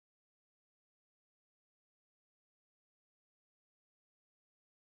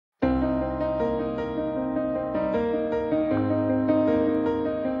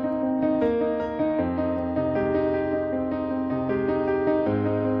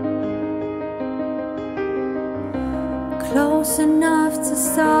close enough to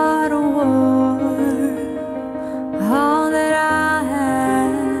start a war. All that I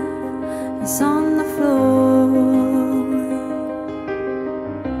have is on the floor.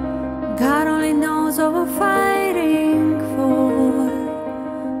 God only knows what we're fighting for.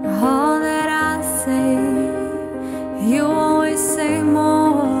 All that I say, you always say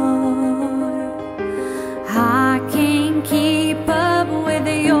more. I can't keep up with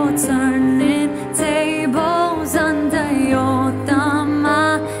your turning tables under your thumb.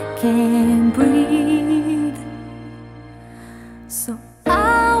 I can't breathe, so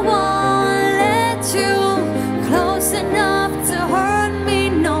I won't let you close enough to hurt me.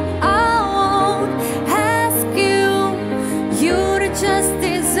 No, I won't ask you to just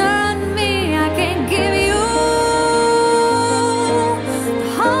desert me. I can't give you the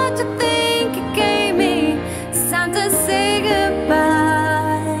heart you think you gave me. It's time to say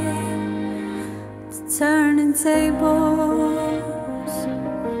goodbye to turning tables,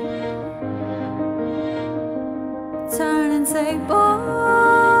 turning tables.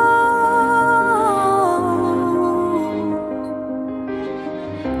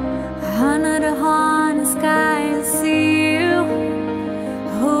 Under the horn sky to see you.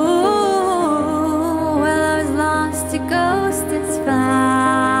 Oh, well, I was lost, your ghost is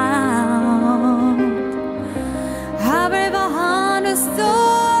found. I brave 100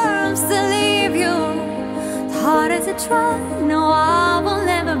 storms to leave you. It's harder to try. No, I will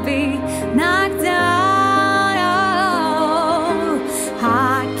never be knocked out. Oh, I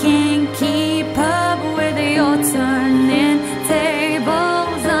can't keep up with your turning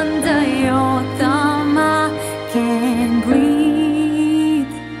tables under your thumb. I can't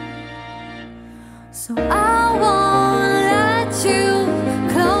breathe, so I won't let you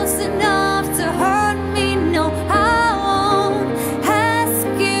close enough to hurt me. No, I won't ask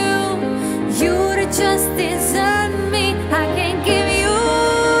you to just desert me. I can't give you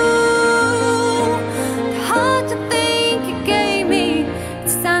the heart you think you gave me.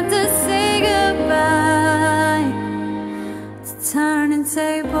 It's time to say goodbye to turning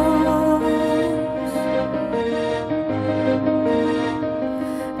tables,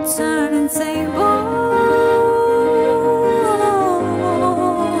 turning tables.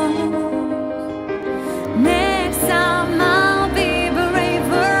 Next time I'll be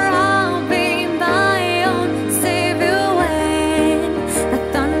braver, I'll be my own savior when the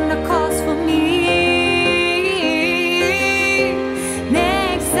thunder calls for me.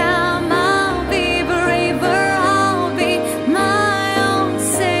 Next time I'll be braver, I'll be my own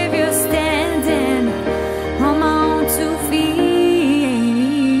savior, standing on my own 2 feet.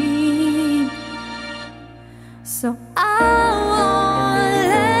 So I won't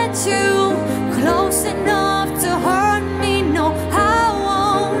let you close enough to hurt me. No, I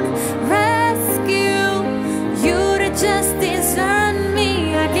won't rescue you to just desert me.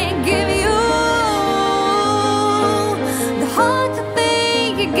 I can't give you the heart you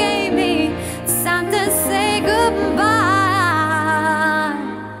think you gave me. It's time to say goodbye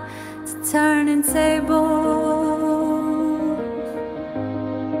to turning tables.